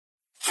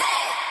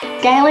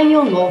Scaling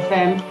your law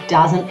firm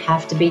doesn't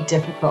have to be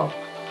difficult.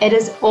 It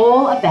is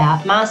all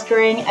about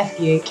mastering a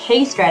few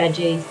key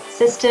strategies,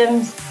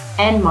 systems,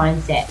 and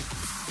mindset.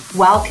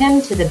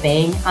 Welcome to the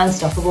Being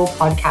Unstoppable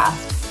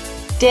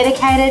podcast,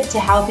 dedicated to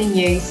helping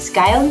you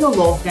scale your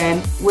law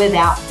firm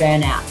without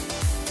burnout.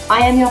 I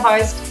am your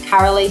host,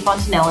 Carolee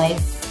Fontanelli,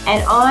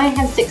 and I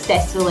have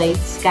successfully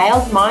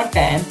scaled my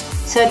firm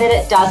so that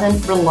it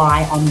doesn't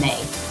rely on me.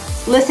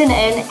 Listen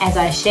in as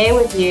I share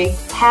with you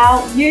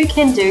how you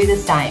can do the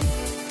same.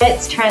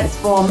 Let's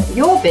transform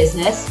your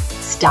business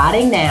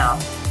starting now.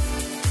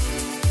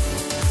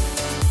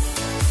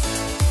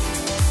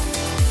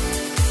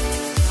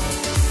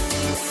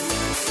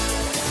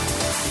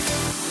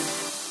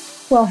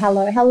 Well,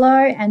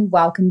 hello, and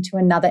welcome to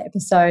another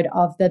episode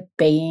of the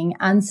Being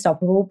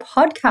Unstoppable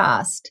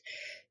podcast.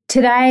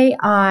 Today,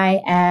 I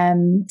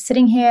am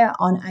sitting here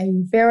on a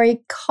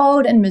very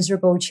cold and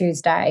miserable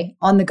Tuesday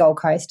on the Gold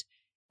Coast.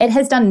 It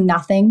has done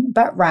nothing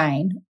but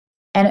rain,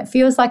 and it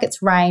feels like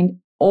it's rained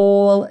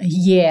all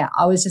year.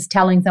 I was just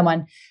telling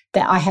someone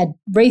that I had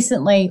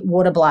recently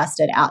water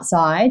blasted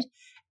outside,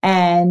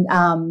 and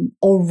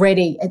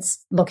already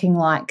it's looking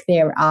like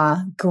there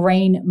are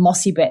green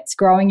mossy bits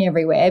growing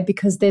everywhere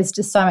because there's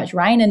just so much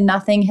rain and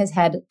nothing has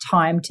had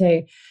time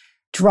to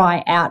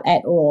dry out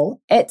at all.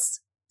 It's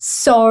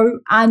so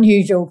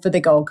unusual for the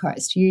Gold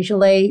Coast.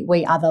 Usually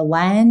we are the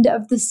land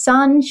of the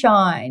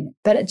sunshine,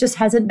 but it just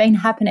hasn't been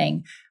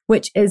happening,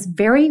 which is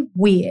very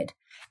weird.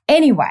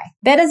 Anyway,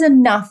 that is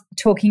enough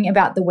talking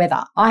about the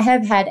weather. I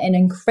have had an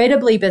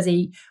incredibly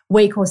busy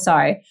week or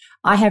so.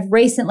 I have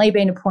recently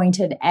been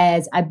appointed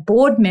as a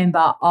board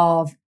member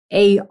of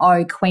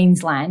EO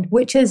Queensland,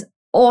 which is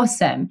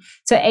awesome.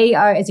 So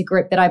EO is a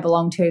group that I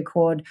belong to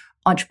called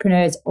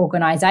Entrepreneurs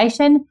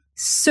Organisation.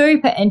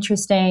 Super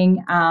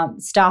interesting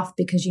stuff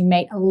because you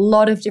meet a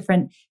lot of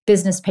different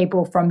business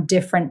people from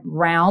different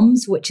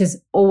realms, which is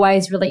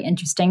always really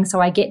interesting. So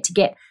I get to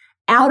get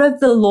out of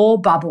the law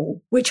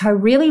bubble, which I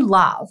really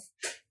love,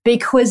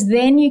 because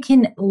then you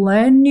can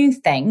learn new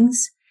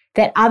things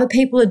that other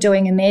people are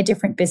doing in their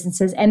different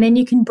businesses, and then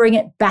you can bring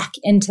it back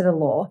into the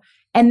law,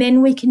 and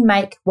then we can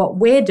make what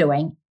we're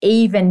doing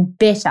even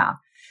better.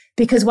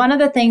 Because one of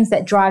the things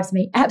that drives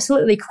me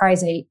absolutely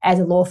crazy as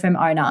a law firm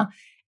owner,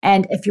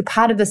 and if you're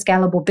part of the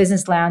Scalable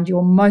Business Lounge,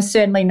 you'll most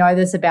certainly know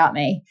this about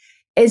me,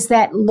 is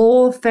that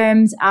law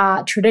firms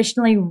are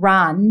traditionally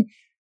run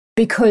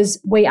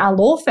because we are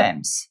law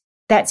firms.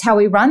 That's how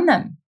we run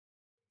them,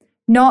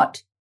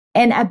 not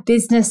in a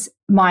business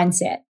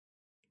mindset.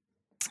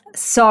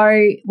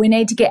 So we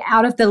need to get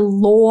out of the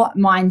law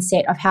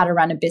mindset of how to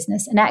run a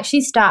business and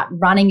actually start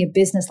running a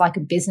business like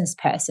a business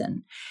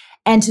person.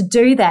 And to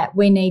do that,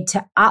 we need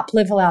to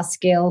up-level our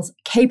skills,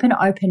 keep an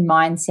open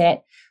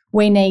mindset.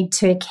 We need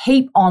to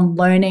keep on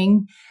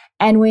learning,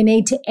 and we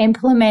need to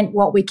implement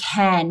what we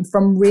can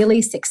from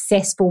really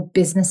successful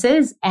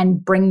businesses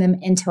and bring them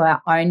into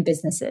our own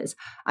businesses.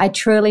 I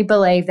truly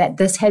believe that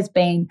this has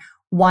been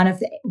one of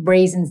the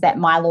reasons that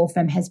my law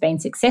firm has been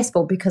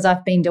successful, because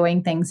I've been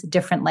doing things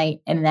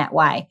differently in that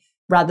way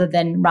rather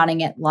than running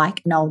it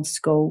like an old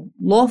school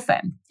law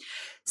firm.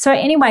 So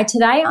anyway,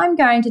 today I'm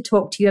going to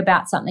talk to you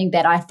about something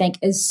that I think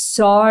is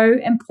so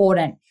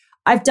important.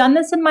 I've done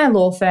this in my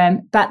law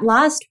firm, but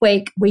last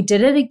week we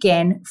did it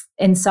again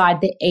inside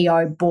the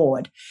EO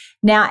board.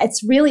 Now,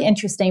 it's really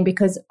interesting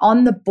because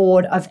on the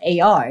board of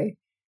EO,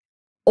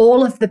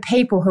 all of the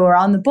people who are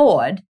on the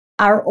board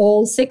are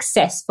all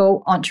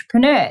successful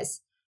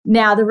entrepreneurs.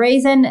 Now, the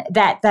reason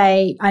that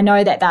I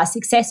know that they're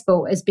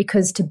successful is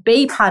because to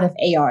be part of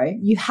EO,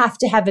 you have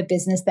to have a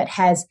business that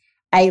has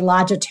a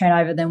larger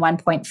turnover than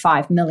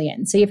 1.5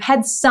 million. So you've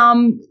had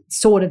some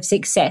sort of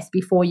success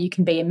before you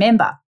can be a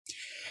member.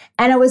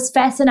 And it was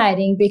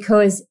fascinating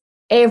because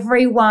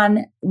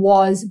everyone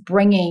was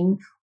bringing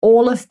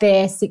all of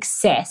their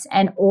success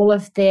and all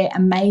of their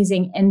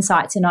amazing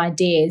insights and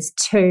ideas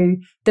to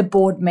the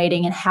board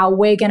meeting and how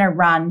we're going to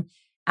run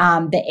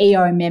the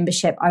EO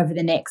membership over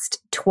the next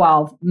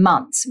 12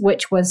 months,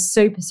 which was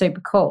super,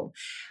 super cool.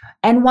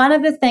 And one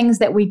of the things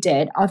that we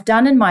did, I've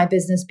done in my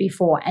business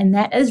before, and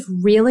that is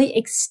really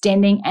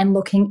extending and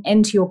looking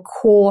into your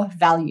core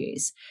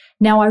values.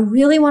 Now, I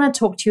really want to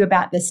talk to you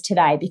about this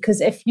today because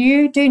if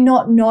you do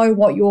not know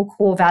what your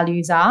core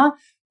values are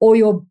or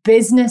your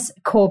business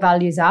core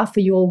values are for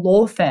your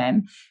law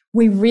firm,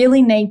 we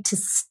really need to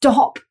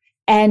stop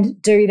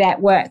and do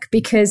that work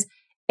because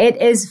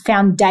it is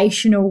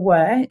foundational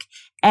work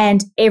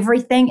and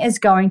everything is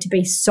going to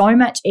be so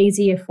much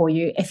easier for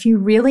you if you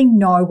really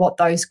know what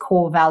those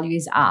core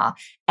values are.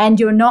 And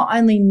you're not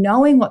only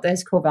knowing what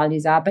those core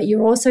values are, but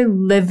you're also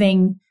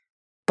living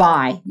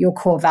by your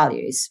core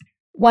values.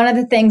 One of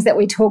the things that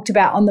we talked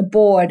about on the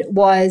board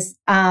was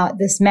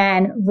this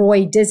man,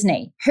 Roy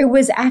Disney, who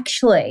was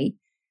actually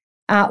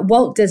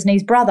Walt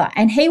Disney's brother.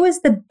 And he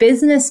was the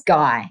business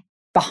guy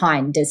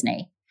behind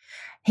Disney.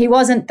 He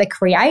wasn't the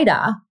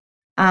creator.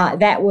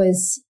 That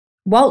was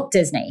Walt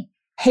Disney.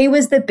 He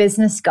was the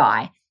business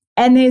guy.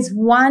 And there's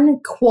one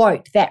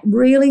quote that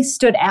really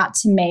stood out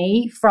to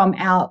me from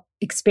our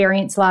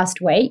experience last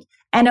week.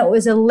 And it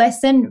was a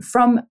lesson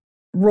from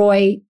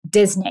Roy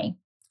Disney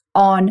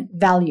on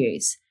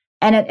values.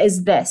 And it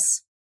is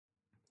this: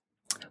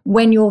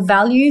 when your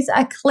values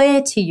are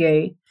clear to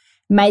you,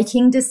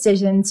 making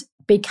decisions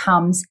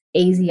becomes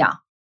easier.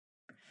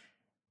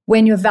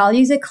 When your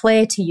values are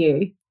clear to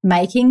you,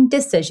 making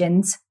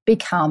decisions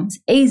becomes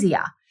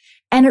easier.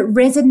 And it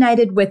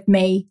resonated with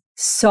me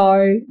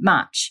so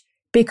much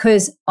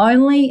because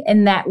only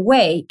in that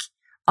week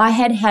I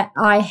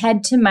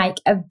had to make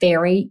a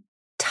very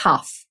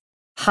tough,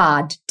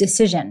 hard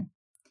decision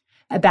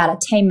about a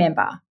team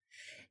member.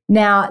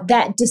 Now,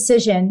 that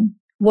decision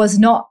was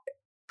not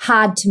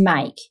hard to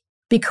make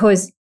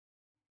because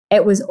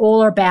it was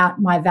all about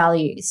my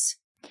values.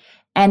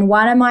 And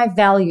one of my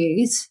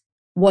values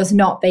was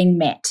not being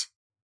met.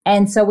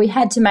 And so we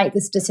had to make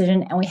this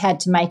decision, and we had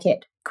to make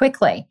it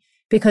quickly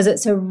because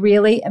it's a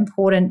really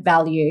important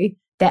value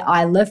that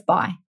I live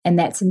by, and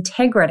that's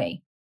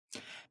integrity.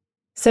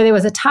 So there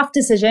was a tough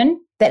decision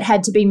that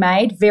had to be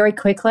made very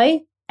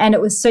quickly, and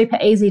it was super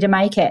easy to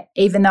make it,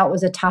 even though it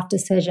was a tough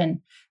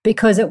decision,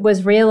 because it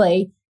was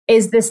really,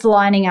 is this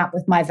lining up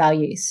with my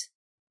values?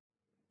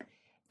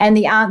 And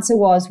the answer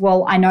was,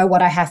 well, I know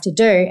what I have to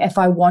do if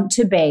I want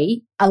to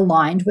be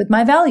aligned with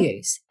my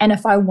values, and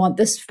if I want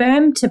this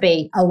firm to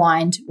be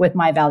aligned with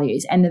my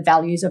values and the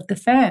values of the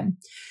firm.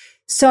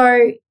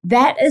 So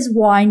that is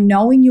why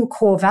knowing your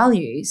core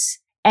values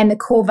and the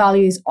core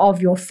values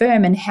of your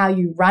firm and how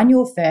you run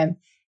your firm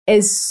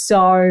is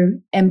so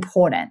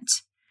important.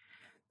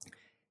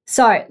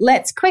 So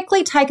let's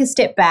quickly take a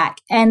step back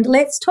and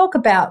let's talk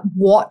about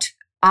what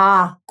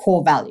are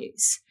core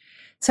values.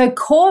 So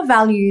core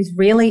values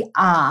really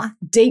are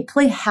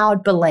deeply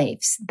held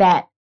beliefs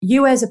that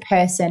you as a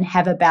person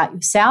have about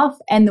yourself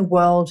and the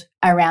world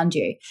around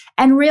you.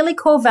 And really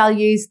core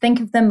values, think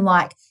of them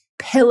like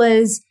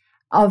pillars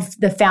of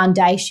the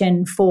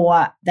foundation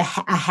for a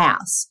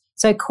house.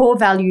 So core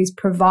values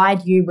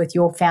provide you with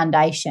your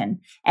foundation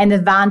and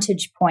the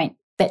vantage point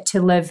that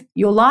to live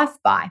your life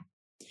by.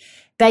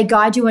 They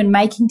guide you in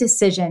making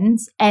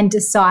decisions and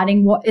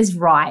deciding what is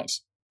right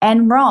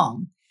and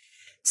wrong.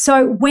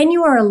 So when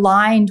you are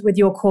aligned with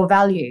your core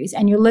values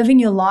and you're living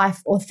your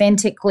life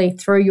authentically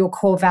through your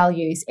core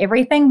values,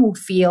 everything will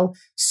feel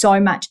so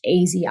much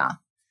easier.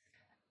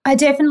 I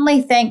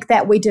definitely think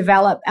that we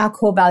develop our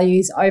core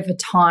values over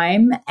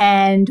time,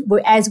 and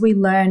as we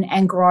learn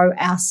and grow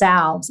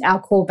ourselves,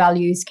 our core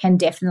values can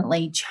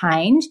definitely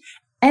change.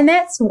 And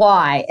that's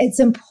why it's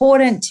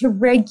important to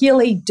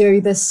regularly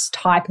do this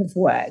type of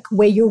work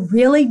where you're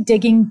really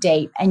digging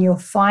deep and you're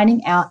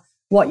finding out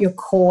what your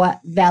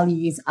core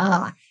values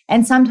are.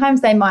 And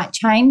sometimes they might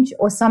change,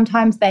 or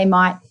sometimes they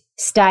might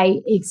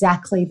stay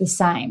exactly the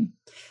same.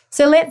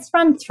 So let's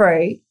run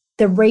through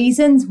the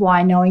reasons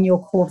why knowing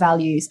your core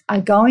values are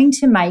going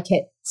to make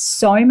it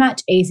so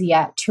much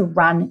easier to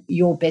run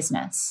your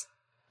business.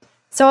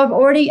 So I've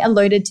already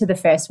alluded to the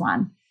first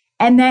one,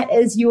 and that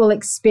is you will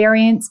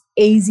experience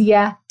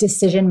easier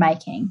decision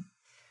making.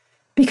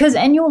 Because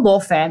in your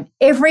law firm,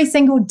 every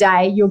single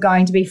day you're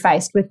going to be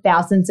faced with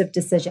thousands of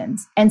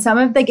decisions, and some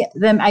of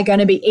them are going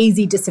to be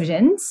easy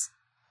decisions,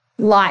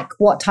 like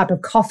what type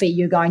of coffee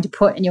you're going to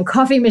put in your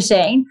coffee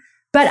machine.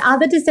 But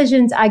other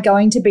decisions are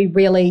going to be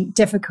really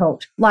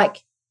difficult,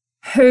 like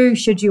who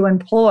should you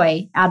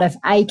employ out of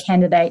A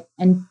candidate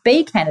and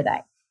B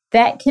candidate?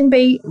 That can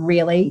be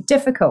really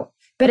difficult.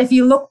 But if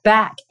you look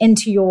back and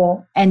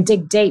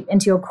dig deep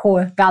into your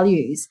core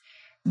values,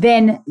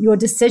 then your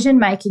decision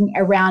making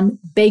around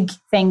big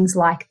things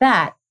like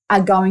that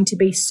are going to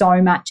be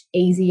so much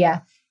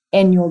easier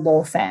in your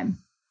law firm.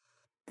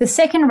 The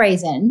second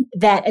reason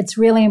that it's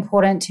really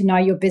important to know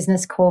your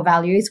business core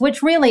values,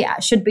 which really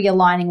should be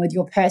aligning with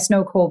your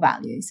personal core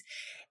values,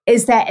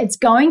 is that it's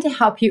going to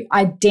help you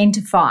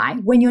identify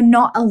when you're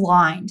not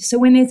aligned. So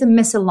when there's a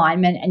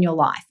misalignment in your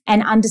life,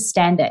 and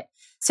understand it.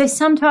 So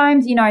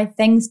sometimes,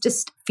 things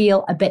just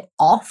feel a bit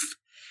off.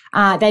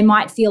 They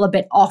might feel a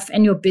bit off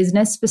in your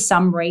business for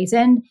some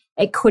reason.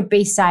 It could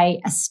be,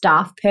 say, a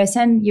staff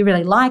person. You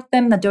really like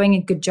them. They're doing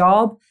a good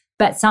job,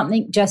 but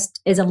something just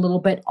is a little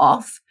bit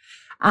off.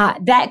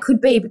 That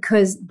could be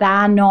because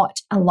they're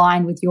not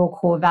aligned with your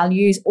core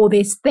values, or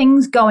there's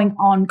things going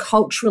on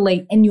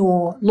culturally in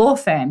your law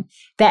firm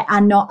that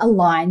are not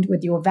aligned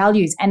with your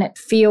values, and it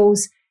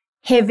feels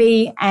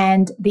heavy,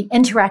 and the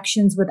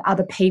interactions with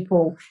other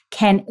people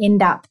can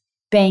end up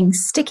being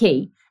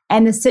sticky,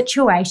 and the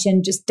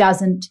situation just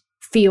doesn't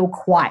feel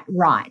quite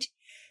right.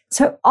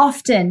 So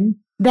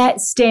often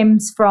that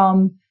stems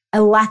from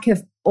a lack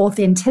of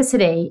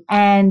authenticity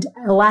and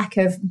a lack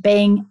of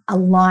being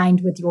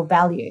aligned with your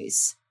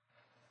values.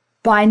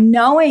 By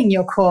knowing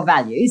your core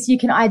values, you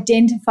can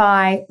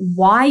identify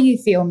why you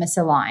feel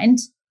misaligned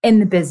in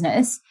the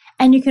business,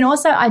 and you can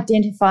also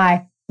identify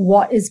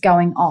what is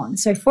going on.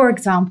 So, for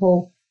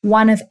example,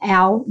 one of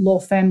our law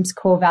firm's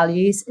core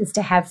values is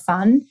to have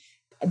fun,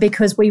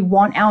 because we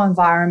want our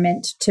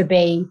environment to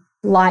be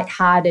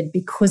lighthearted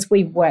because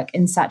we work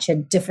in such a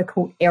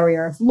difficult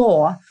area of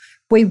law.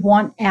 We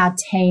want our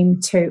team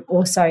to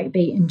also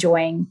be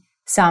enjoying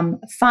some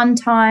fun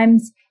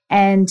times,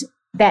 and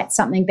that's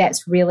something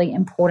that's really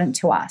important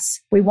to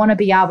us. We want to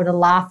be able to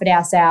laugh at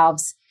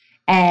ourselves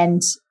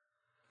and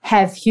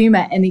have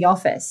humor in the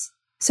office.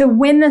 So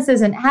when this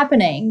isn't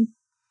happening,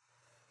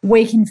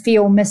 we can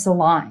feel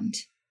misaligned.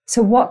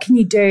 So what can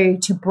you do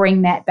to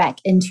bring that back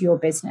into your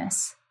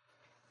business?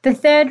 The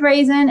third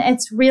reason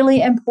it's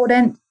really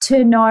important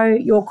to know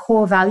your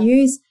core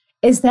values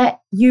is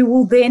that you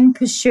will then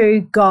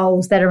pursue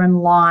goals that are in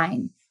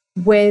line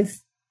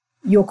with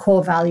your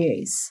core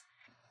values.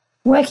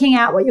 Working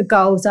out what your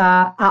goals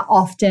are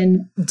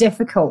often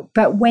difficult,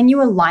 but when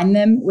you align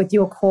them with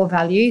your core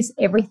values,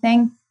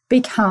 everything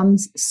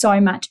becomes so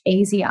much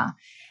easier.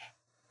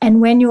 And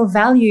when your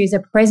values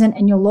are present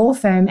in your law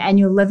firm and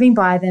you're living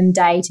by them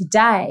day to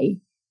day,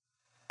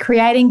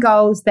 creating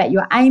goals that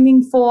you're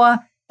aiming for,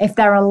 if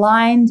they're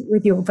aligned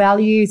with your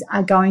values,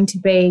 are going to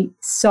be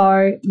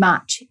so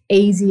much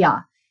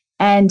easier.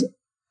 And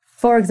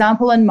for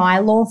example, in my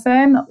law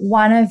firm,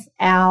 one of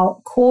our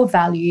core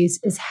values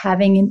is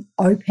having an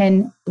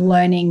open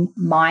learning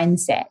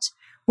mindset.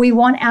 We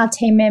want our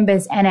team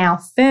members and our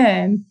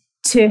firm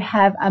to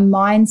have a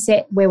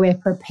mindset where we're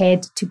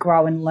prepared to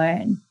grow and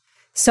learn.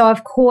 So,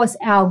 of course,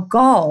 our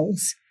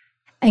goals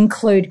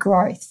include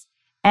growth,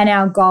 and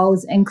our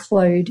goals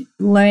include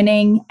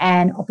learning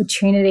and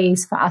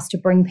opportunities for us to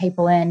bring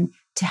people in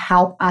to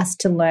help us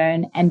to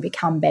learn and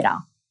become better.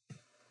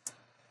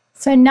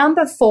 So,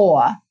 number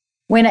 4,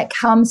 when it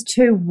comes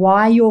to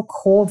why your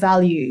core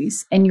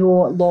values in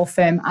your law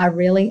firm are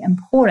really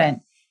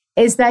important,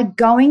 is they're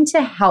going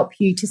to help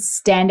you to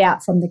stand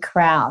out from the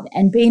crowd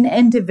and be an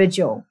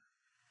individual.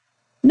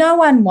 No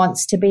one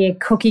wants to be a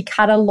cookie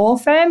cutter law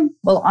firm.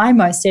 Well, I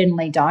most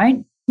certainly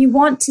don't. You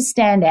want to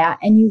stand out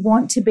and you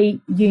want to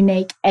be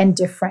unique and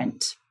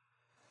different.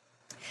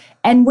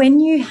 And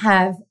when you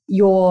have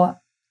your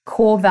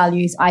core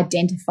values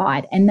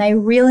identified, and they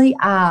really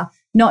are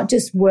not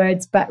just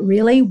words, but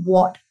really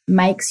what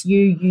makes you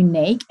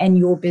unique and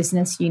your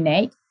business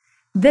unique,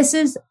 this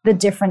is the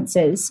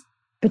differences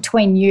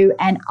between you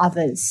and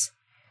others.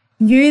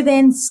 You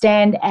then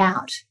stand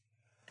out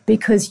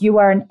because you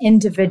are an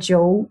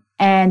individual,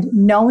 and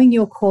knowing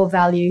your core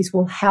values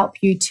will help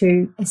you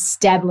to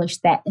establish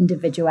that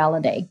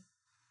individuality.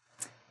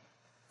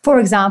 For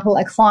example,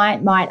 a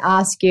client might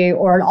ask you,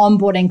 or an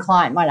onboarding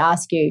client might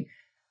ask you,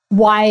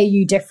 why are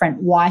you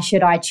different? Why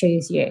should I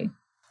choose you?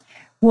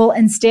 Well,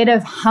 instead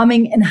of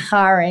humming and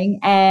hawing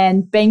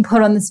and being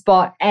put on the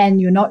spot and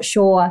you're not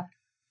sure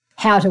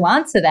how to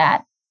answer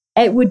that,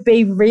 it would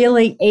be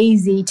really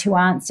easy to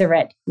answer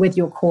it with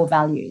your core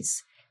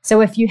values. So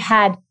if you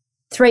had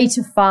 3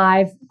 to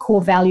 5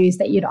 core values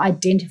that you'd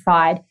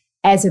identified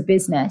as a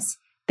business,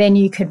 then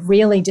you could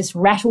really just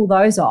rattle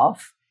those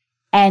off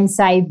and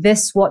say,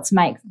 this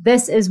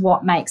is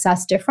what makes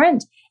us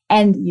different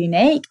and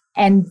unique,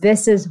 and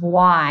this is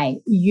why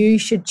you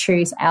should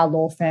choose our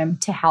law firm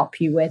to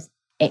help you with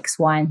X,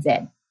 Y, and Z.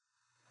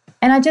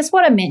 And I just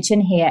want to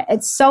mention here,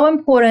 it's so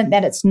important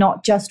that it's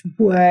not just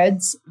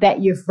words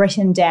that you've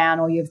written down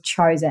or you've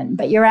chosen,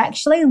 but you're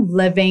actually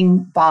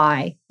living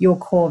by your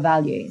core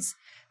values.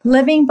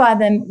 Living by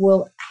them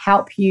will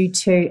help you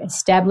to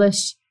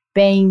establish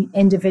being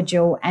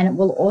individual, and it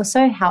will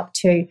also help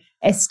to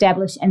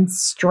establish and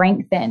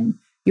strengthen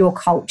your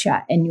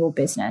culture in your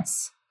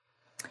business.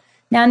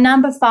 Now,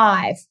 number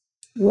 5,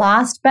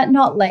 last but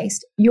not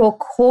least, your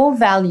core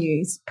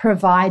values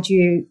provide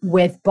you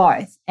with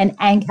both an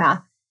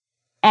anchor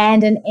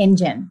and an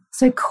engine.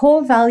 So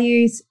core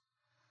values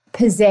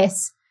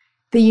possess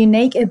the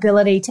unique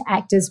ability to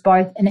act as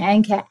both an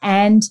anchor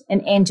and an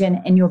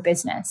engine in your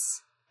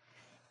business.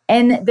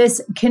 In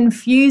this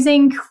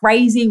confusing,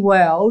 crazy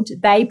world,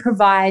 they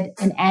provide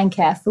an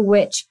anchor for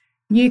which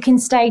you can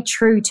stay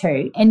true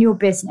to in your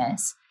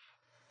business.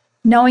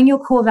 Knowing your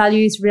core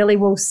values really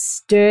will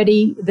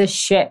steady the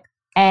ship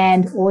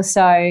and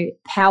also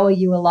power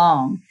you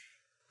along.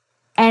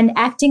 And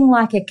acting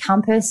like a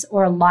compass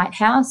or a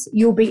lighthouse,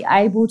 you'll be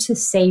able to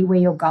see where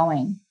you're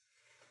going.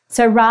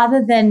 So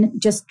rather than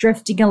just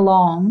drifting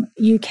along,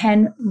 you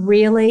can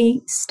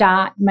really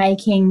start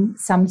making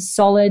some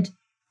solid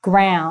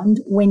ground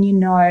when you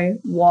know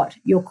what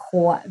your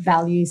core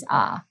values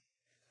are.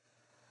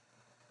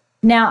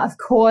 Now, of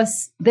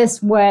course,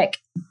 this work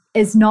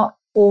is not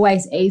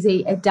always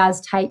easy. It does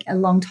take a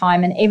long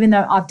time. And even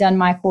though I've done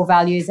my core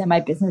values and my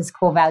business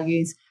core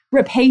values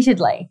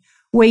repeatedly,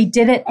 we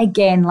did it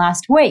again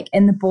last week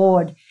in the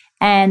board,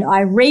 and I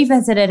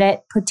revisited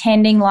it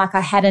pretending like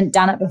I hadn't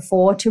done it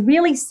before to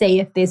really see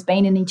if there's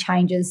been any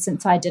changes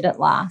since I did it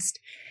last.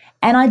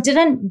 And I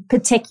didn't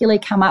particularly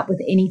come up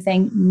with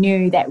anything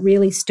new that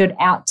really stood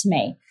out to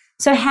me.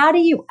 So how do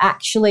you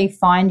actually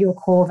find your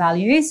core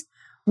values?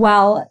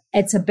 Well,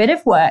 it's a bit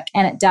of work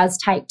and it does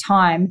take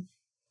time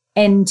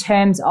in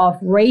terms of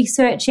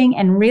researching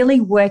and really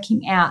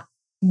working out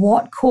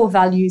what core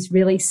values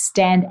really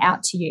stand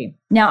out to you.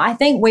 Now, I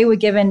think we were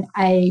given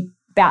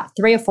about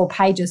 3 or 4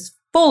 pages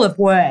full of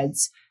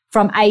words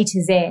from A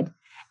to Z,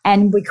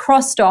 and we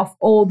crossed off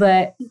all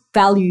the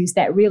values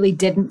that really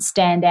didn't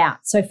stand out.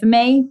 So for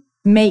me,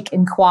 meek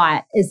and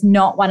quiet is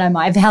not one of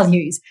my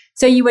values.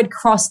 So you would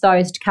cross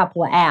those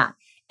couple out,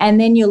 and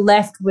then you're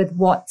left with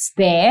what's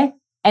there.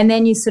 And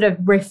then you sort of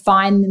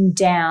refine them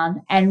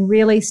down and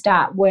really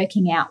start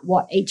working out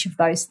what each of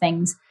those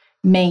things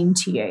mean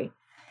to you.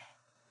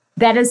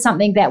 That is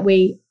something that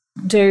we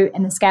do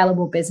in the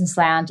Scalable Business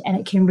Lounge, and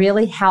it can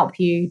really help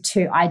you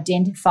to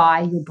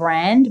identify your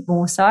brand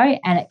more so,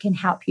 and it can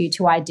help you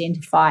to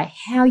identify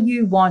how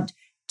you want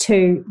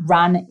to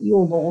run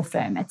your law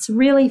firm. It's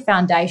really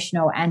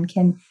foundational and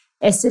can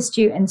assist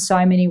you in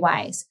so many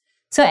ways.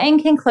 So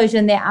in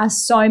conclusion, there are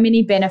so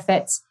many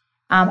benefits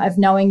of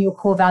knowing your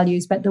core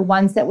values, but the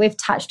ones that we've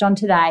touched on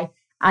today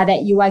are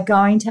that you are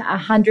going to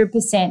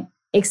 100%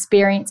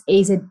 experience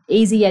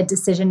easier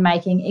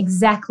decision-making,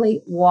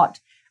 exactly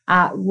what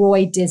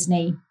Roy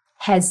Disney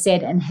has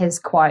said in his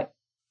quote.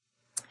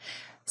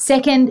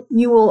 Second,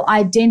 you will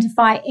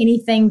identify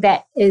anything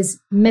that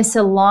is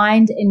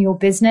misaligned in your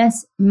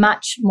business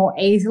much more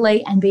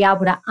easily and be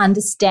able to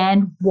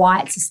understand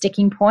why it's a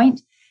sticking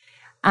point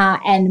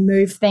and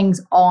move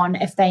things on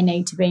if they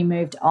need to be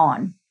moved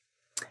on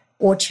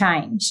or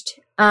changed.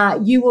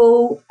 You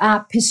will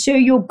pursue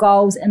your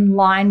goals in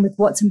line with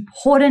what's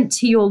important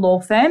to your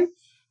law firm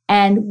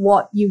and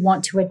what you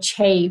want to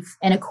achieve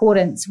in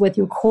accordance with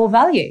your core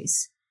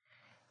values.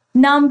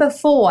 Number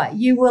 4,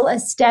 you will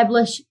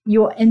establish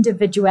your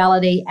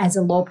individuality as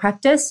a law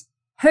practice.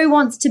 Who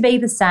wants to be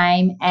the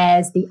same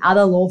as the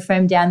other law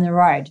firm down the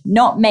road?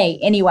 Not me,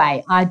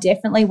 anyway. I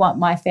definitely want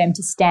my firm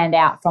to stand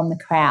out from the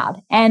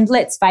crowd. And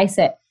let's face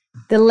it,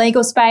 the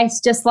legal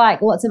space, just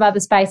like lots of other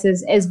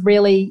spaces, is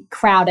really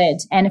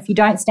crowded. And if you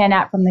don't stand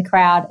out from the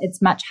crowd,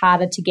 it's much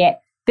harder to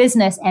get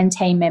business and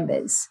team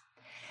members.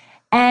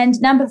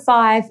 And number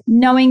 5,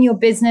 knowing your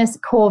business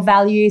core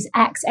values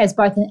acts as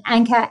both an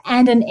anchor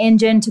and an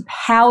engine to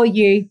power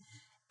you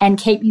and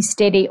keep you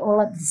steady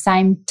all at the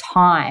same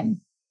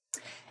time.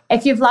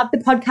 If you've loved the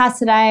podcast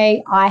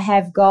today, I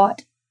have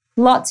got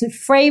lots of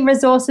free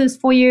resources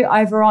for you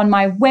over on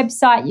my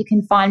website. You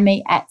can find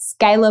me at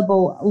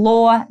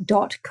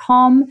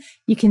scalablelaw.com.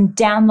 You can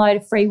download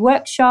a free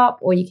workshop,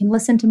 or you can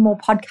listen to more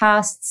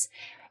podcasts,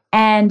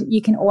 and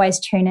you can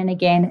always tune in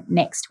again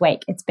next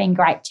week. It's been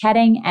great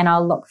chatting, and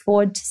I'll look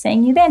forward to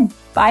seeing you then.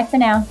 Bye for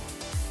now.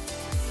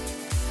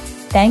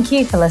 Thank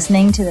you for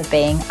listening to the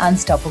Being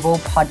Unstoppable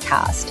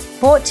podcast,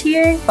 brought to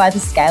you by the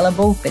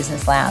Scalable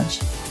Business Lounge.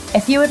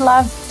 If you would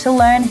love to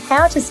learn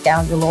how to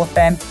scale your law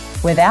firm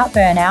without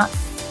burnout,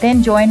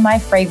 then join my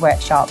free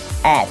workshop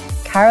at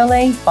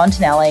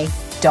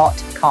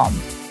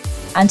caroleefontanelli.com.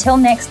 Until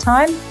next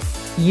time,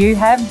 you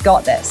have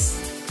got this.